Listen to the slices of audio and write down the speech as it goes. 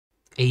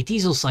A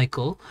diesel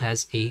cycle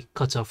has a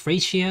cutoff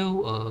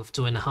ratio of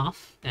 2.5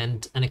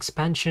 and an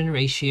expansion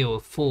ratio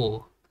of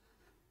 4.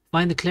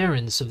 Find the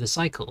clearance of the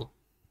cycle.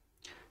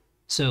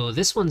 So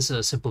this one's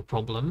a simple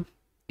problem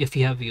if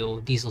you have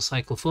your diesel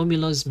cycle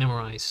formulas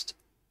memorized.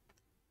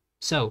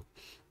 So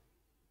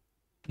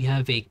we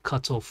have a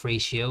cutoff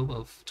ratio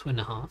of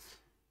 2.5,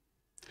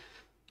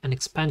 an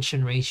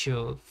expansion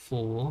ratio of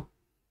 4,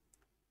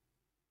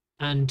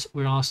 and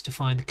we're asked to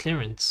find the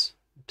clearance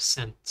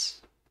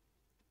percent.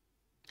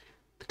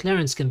 The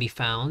clearance can be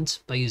found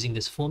by using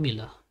this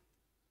formula.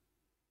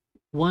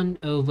 1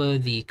 over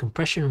the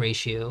compression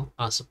ratio,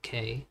 R sub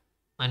k,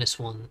 minus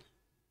 1.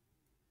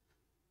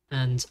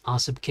 And R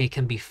sub k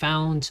can be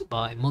found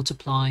by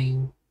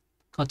multiplying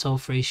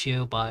cutoff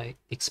ratio by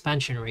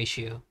expansion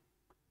ratio.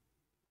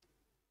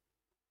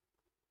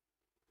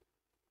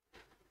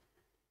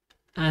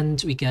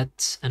 And we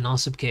get an R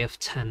sub k of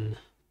 10.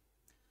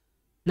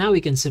 Now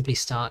we can simply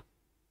start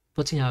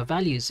putting our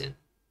values in.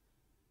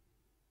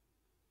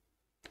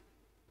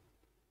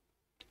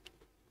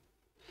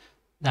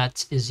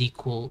 That is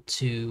equal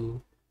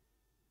to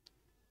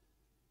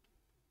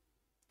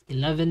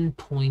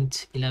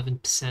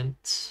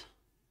 11.11%.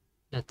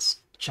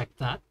 Let's check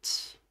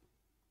that.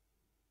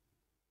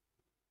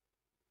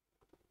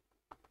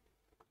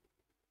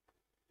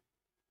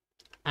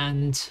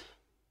 And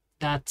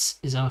that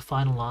is our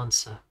final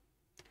answer.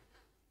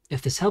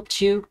 If this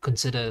helped you,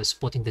 consider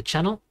supporting the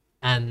channel,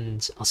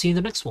 and I'll see you in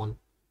the next one.